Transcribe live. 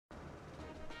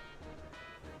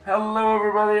Hello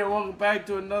everybody and welcome back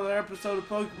to another episode of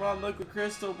Pokemon Liquid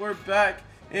Crystal. We're back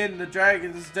in the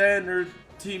Dragon's Den or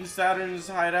Team Saturn's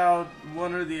hideout.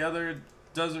 One or the other,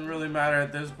 doesn't really matter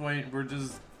at this point. We're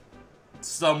just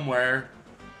somewhere.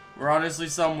 We're honestly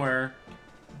somewhere.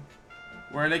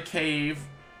 We're in a cave.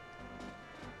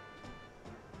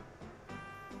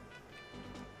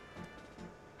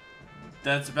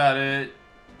 That's about it.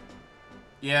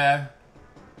 Yeah.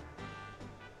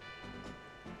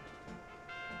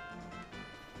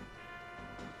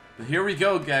 But here we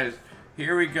go, guys.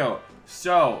 Here we go.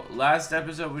 So, last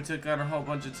episode we took on a whole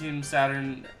bunch of Team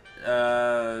Saturn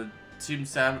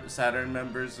Saturn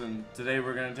members, and today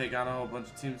we're gonna take on a whole bunch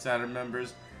of Team Saturn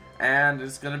members, and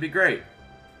it's gonna be great.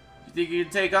 You think you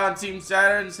can take on Team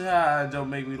Saturns? Don't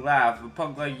make me laugh. A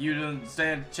punk like you don't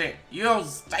stand a chance. You don't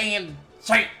stand a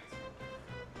chance.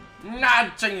 Not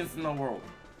a chance in the world.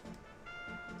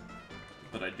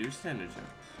 But I do stand a chance.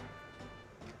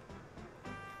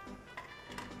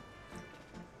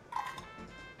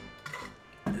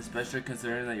 Especially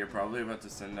considering that you're probably about to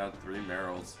send out 3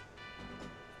 Merrills.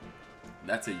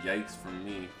 That's a yikes from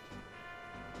me.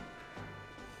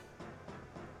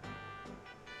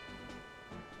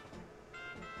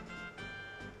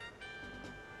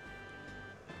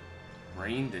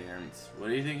 Rain dance. What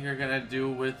do you think you're gonna do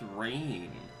with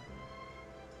rain?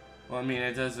 Well, I mean,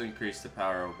 it does increase the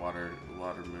power of water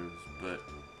moves, but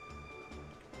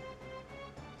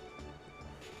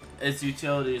its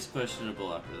utility is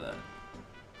questionable after that.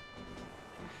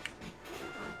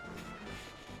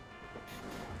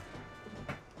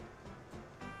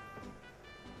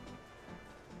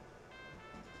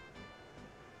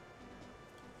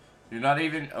 You're not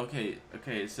even okay,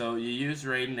 so you use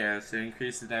Rain Dance to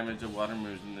increase the damage of water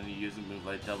moves, and then you use a move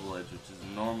like Double Edge, which is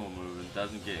a normal move and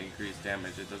doesn't get increased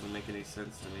damage. It doesn't make any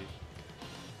sense to me.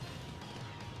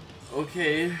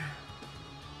 Okay.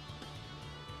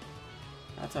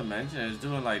 Not to mention it's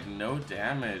doing like no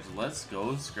damage. Let's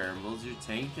go, Scrambles, you're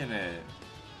tanking it.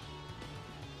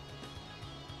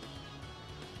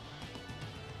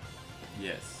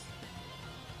 Yes.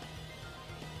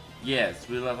 Yes,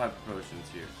 we love hyper potions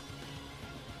here.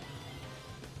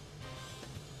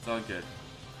 It's all good.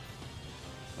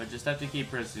 I just have to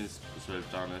keep pressing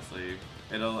Swift, honestly.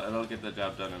 It'll get the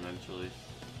job done eventually.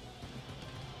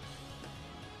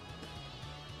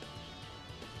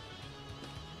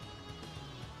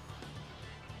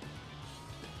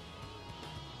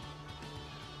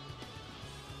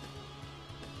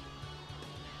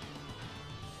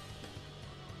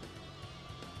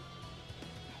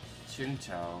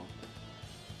 Chinchou.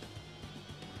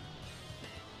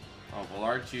 Oh, well,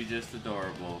 aren't you just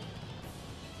adorable?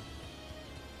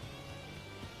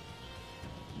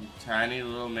 You tiny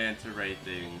little manta ray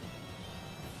thing.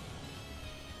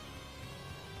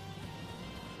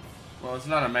 Well, it's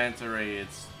not a manta ray,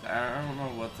 it's... I don't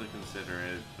know what to consider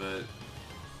it, but...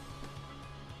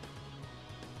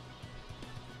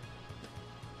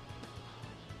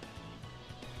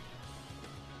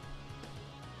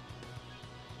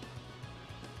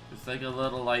 it's like a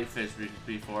little light fish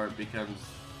before it becomes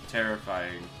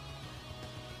terrifying.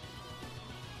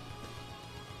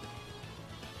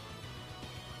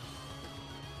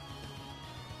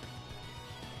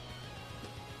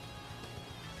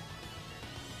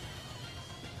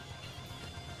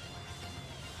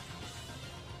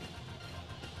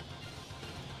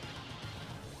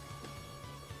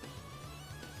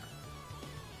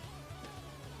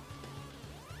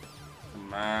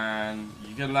 Come on,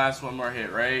 you can last one more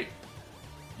hit, right?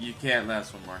 You can't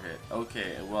last one more hit.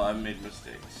 Okay, well, I made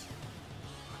mistakes.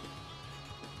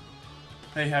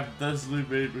 I have thusly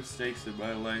made mistakes in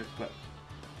my life, but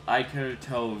I can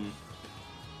atone.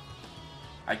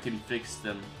 I can fix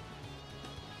them.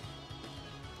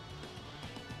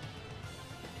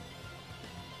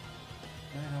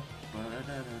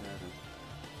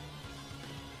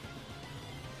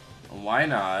 Why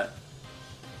not?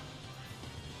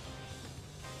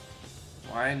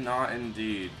 Why not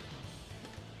indeed?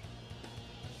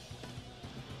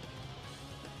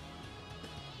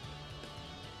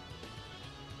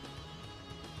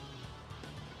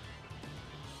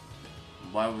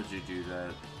 Why would you do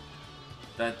that?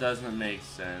 That doesn't make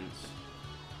sense.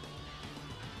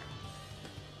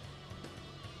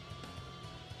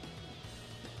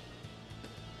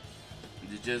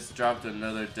 You just dropped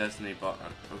another Destiny ball.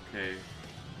 Okay.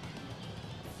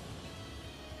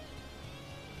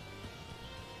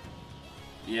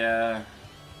 Yeah.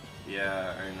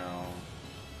 Yeah, I know.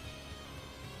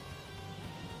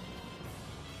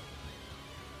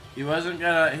 He wasn't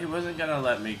gonna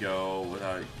let me go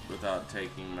without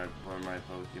taking one of my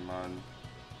Pokemon.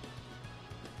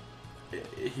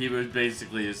 he was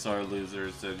basically a sore loser,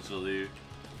 essentially.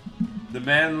 The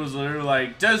man was literally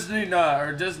like, Disney nut,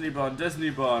 or Disney bun,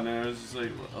 and I was just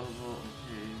like, oh, well,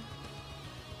 okay.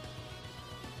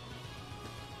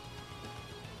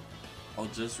 I'll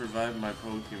just revive my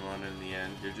Pokemon in the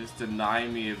end. You're just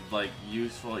denying me of, like,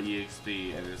 useful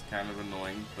EXP, and it's kind of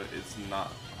annoying, but it's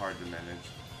not hard to manage.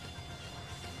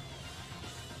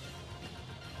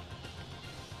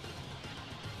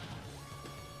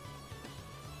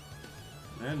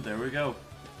 And there we go.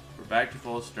 We're back to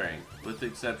full strength, with the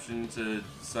exception to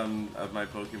some of my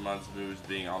Pokemon's moves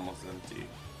being almost empty.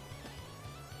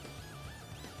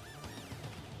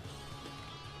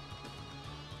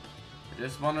 I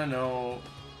just want to know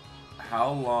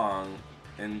how long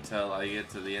until I get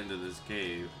to the end of this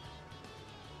cave.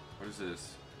 What is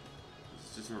this?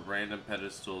 It's just a random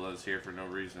pedestal that's here for no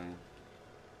reason.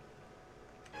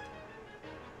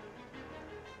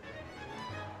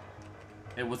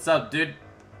 Hey, what's up, dude?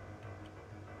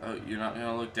 Oh, you're not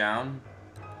gonna look down?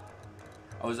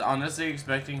 I was honestly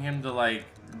expecting him to, like,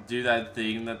 do that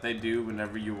thing that they do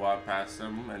whenever you walk past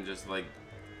them and just, like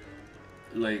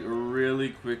really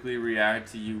quickly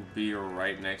react to you be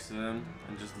right next to them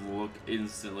and just look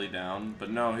instantly down. But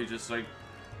no, he just, like,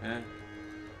 eh.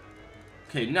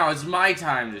 Okay, now it's my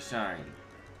time to shine.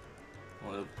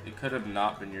 Well, it could have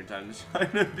not been your time to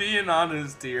shine. Being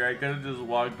honest here, I could have just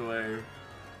walked away.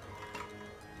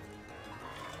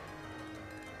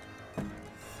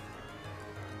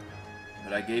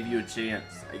 But I gave you a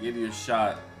chance. I gave you a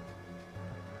shot.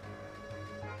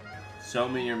 Show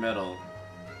me your medal.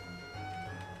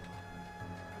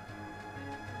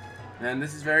 And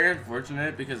this is very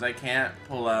unfortunate because I can't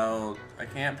pull out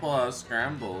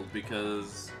Scrambles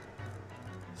because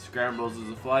Scrambles is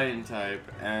a flying type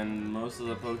and most of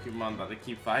the Pokemon that I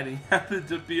keep fighting happen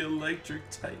to be electric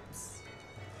types.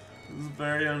 This is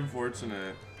very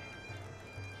unfortunate.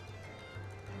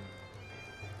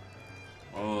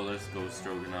 Oh, let's go,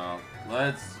 Stroganoff.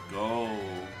 Let's go.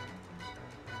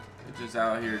 You're just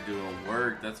out here doing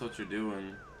work. That's what you're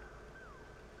doing.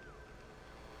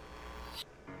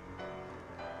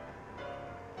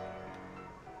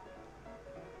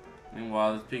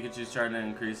 Meanwhile, this Pikachu's trying to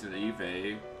increase his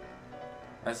EV.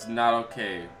 That's not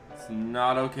okay. It's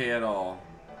not okay at all.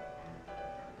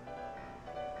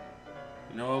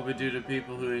 You know what we do to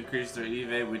people who increase their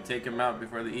EV? We take them out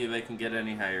before the EV can get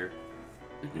any higher.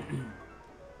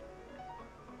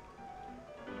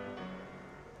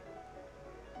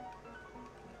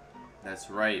 That's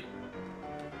right.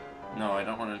 No, I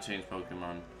don't want to change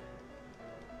Pokemon.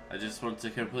 I just want to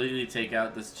completely take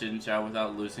out this Chinchou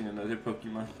without losing another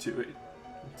Pokemon to it.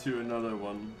 To another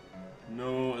one.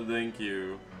 No, thank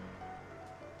you.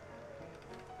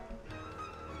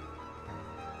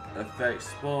 Effect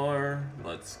Spore.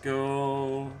 Let's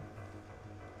go.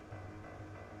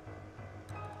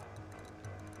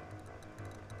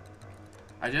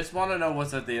 I just want to know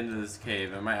what's at the end of this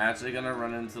cave. Am I actually going to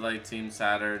run into, like, Team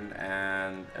Saturn,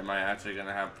 and am I actually going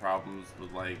to have problems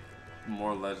with, like,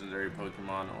 more legendary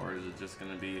Pokemon, or is it just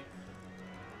going to be...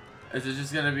 Is it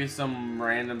just going to be some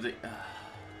random thing?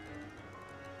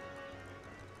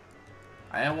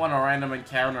 I don't want a random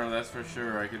encounter, that's for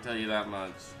sure. I can tell you that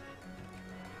much.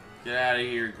 Get out of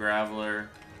here, Graveler.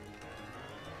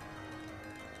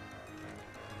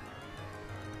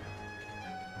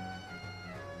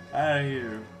 Out of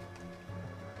here.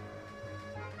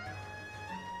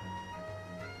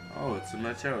 Oh, it's a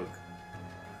Machoke.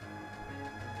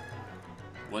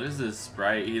 What is this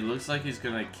sprite? He looks like he's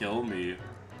gonna kill me.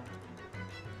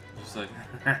 Just like,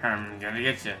 I'm gonna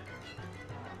get you.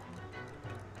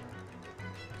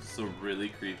 Just a really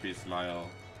creepy smile.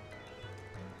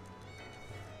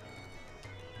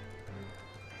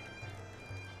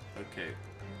 Okay.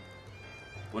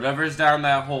 Whatever's down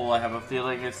that hole, I have a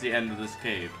feeling it's the end of this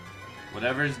cave.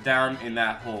 Whatever's down in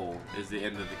that hole is the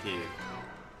end of the cave.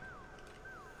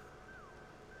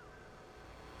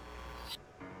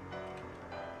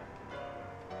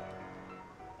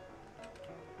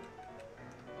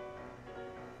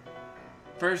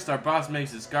 First, our boss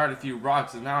makes us guard a few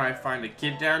rocks, and now I find a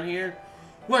kid down here?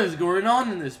 What is going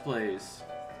on in this place?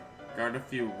 Guard a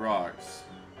few rocks.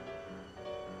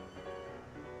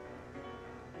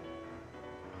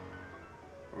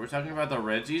 Are we talking about the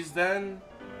Reggies then?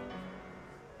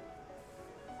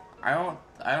 I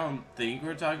don't think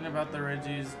we're talking about the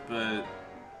Reggies, but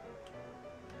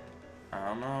I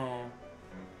don't know.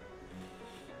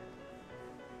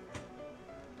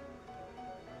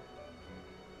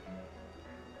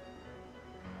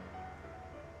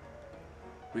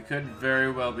 We could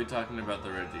very well be talking about the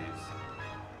Reggies.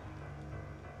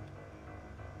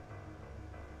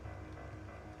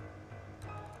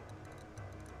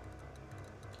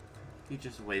 You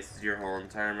just wasted your whole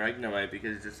entire Magnemite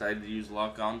because you decided to use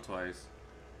Lock On twice.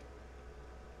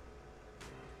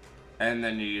 And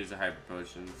then you use a Hyper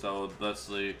Potion. So,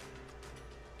 thusly,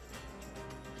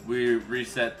 we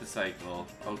reset the cycle.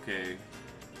 Okay.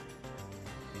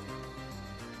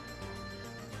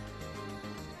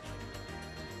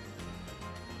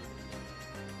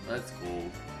 That's cool.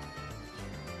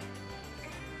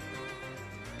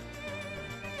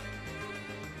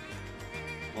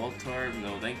 Voltorb,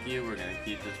 no thank you. We're gonna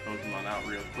keep this Pokemon out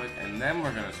real quick, and then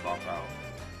we're gonna swap out.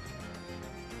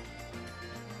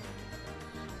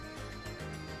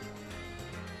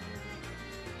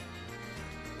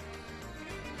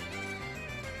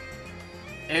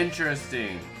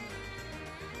 Interesting.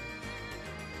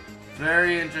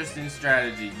 Very interesting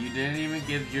strategy. You didn't even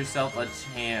give yourself a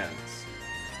chance.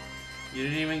 You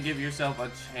didn't even give yourself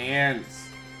a chance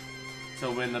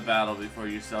to win the battle before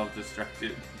you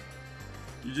self-destructed.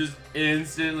 You just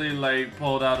instantly, like,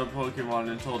 pulled out a Pokemon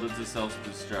and told it to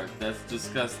self-destruct. That's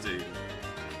disgusting.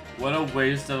 What a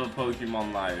waste of a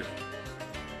Pokemon life.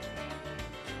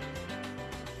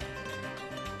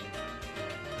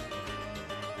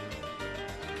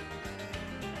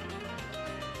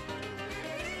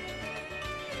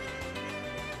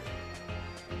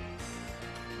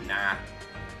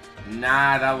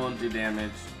 Nah, that won't do damage.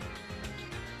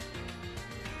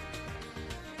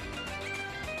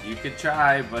 You could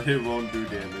try, but it won't do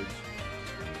damage.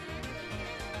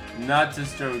 Not to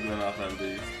Stroganoff, at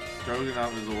least.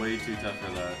 Stroganoff is way too tough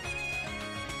for that.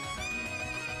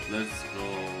 Let's go.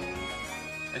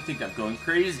 I think I'm going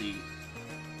crazy.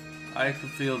 I can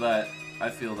feel that. I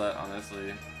feel that,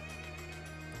 honestly.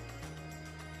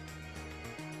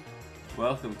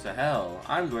 Welcome to hell.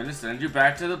 I'm going to send you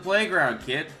back to the playground,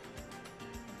 kid.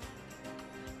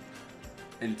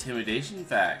 Intimidation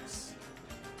facts.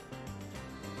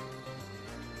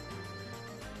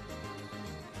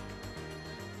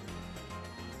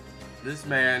 This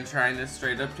man trying to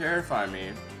straight up terrify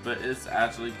me, but it's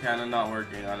actually kind of not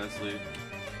working, honestly.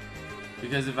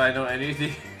 Because if I know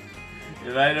anything,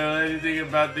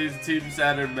 about these Team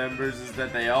Saturn members, is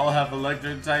that they all have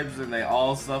electric types and they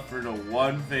all suffer to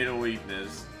one fatal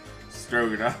weakness: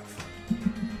 Stroganoff.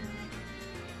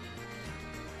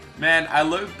 Man, I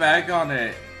look back on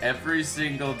it every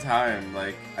single time.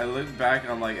 Like, I look back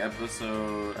on, like,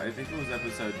 episode, I think it was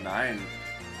episode 9,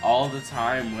 all the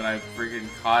time when I freaking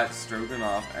caught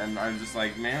Stroganoff, and I'm just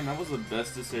like, man, that was the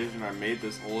best decision I made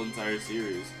this whole entire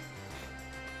series.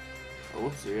 Oh,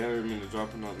 whoopsie, I didn't mean to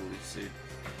drop another leaf seed.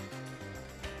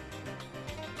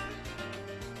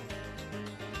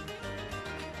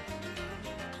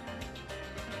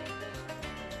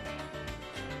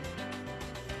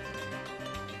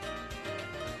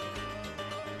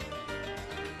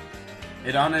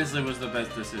 It honestly was the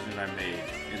best decision I made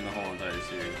in the whole entire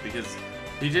series, because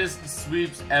he just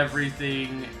sweeps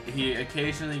everything, he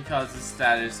occasionally causes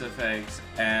status effects,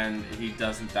 and he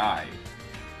doesn't die.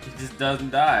 He just doesn't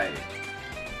die.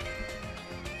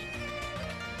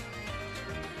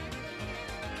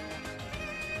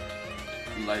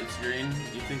 Light Screen?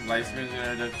 You think Light Screen is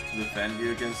gonna defend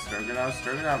you against Stroganoff?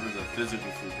 Stroganoff is a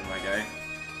physical freaker, my guy.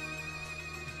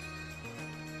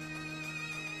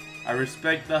 I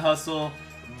respect the hustle,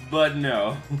 but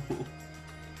no.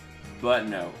 But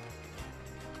no.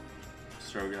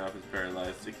 Stroganoff is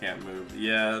paralyzed, he can't move.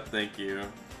 Yeah, thank you.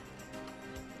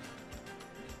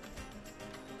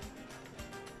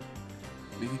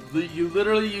 You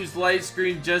literally used Light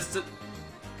Screen just to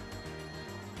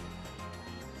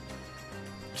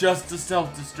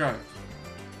self-destruct.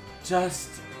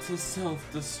 Just to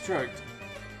self-destruct.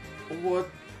 What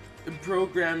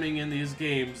programming in these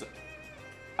games?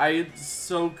 I am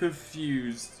so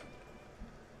confused.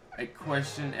 I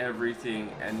question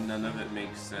everything and none of it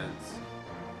makes sense.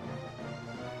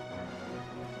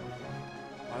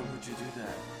 Why would you do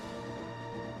that?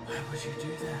 Why would you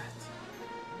do that?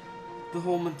 The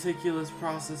whole meticulous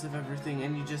process of everything,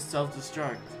 and you just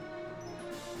self-destruct.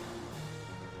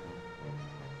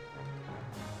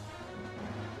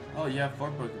 Oh, you have 4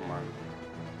 Pokemon.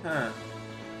 Huh.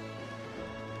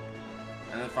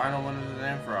 And the final one is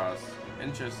an Ampharos.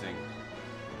 Interesting.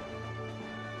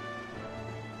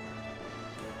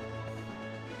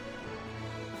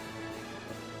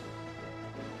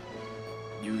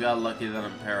 You got lucky that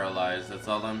I'm paralyzed, that's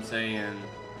all I'm saying.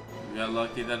 You got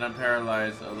lucky that I'm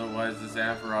paralyzed, otherwise this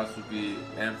Ampharos would be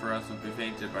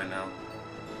fainted by now.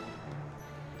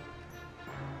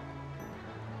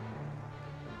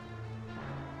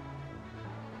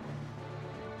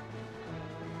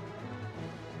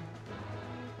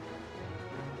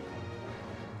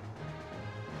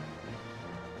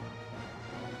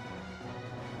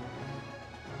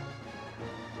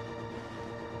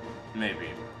 Maybe.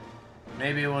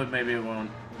 Maybe it would, maybe it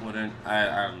wouldn't.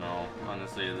 I don't know,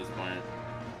 honestly, at this point.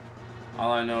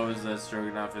 All I know is that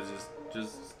Stroganoff is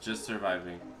just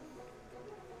surviving.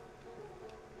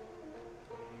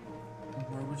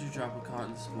 Where would you drop a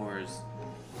cotton spores?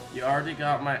 You already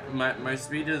got my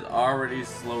speed is already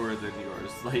slower than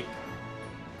yours. Like,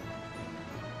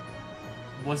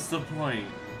 what's the point?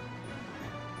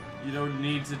 You don't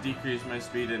need to decrease my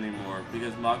speed anymore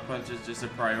because Mach Punch is just a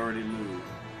priority move.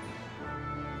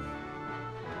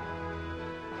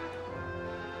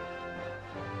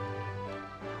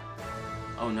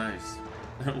 Oh, nice.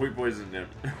 We poisoned him.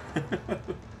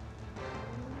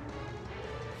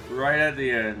 Right at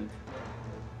the end.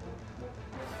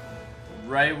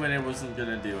 Right when it wasn't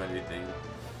gonna do anything.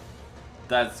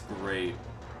 That's great.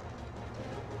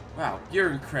 Wow, you're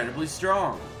incredibly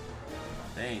strong.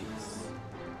 Thanks.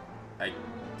 I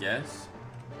guess.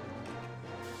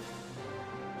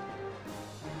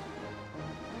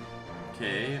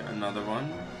 Okay, another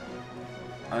one.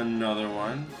 Another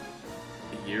one.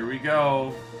 Here we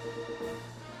go.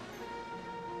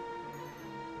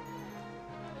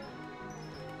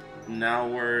 Now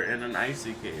we're in an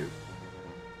icy cave.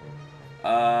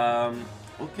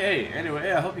 Okay,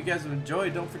 anyway, I hope you guys have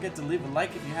enjoyed. Don't forget to leave a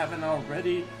like if you haven't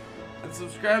already, and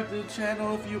subscribe to the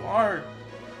channel if you are.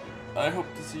 I hope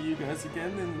to see you guys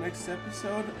again in the next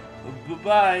episode.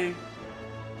 Bye-bye.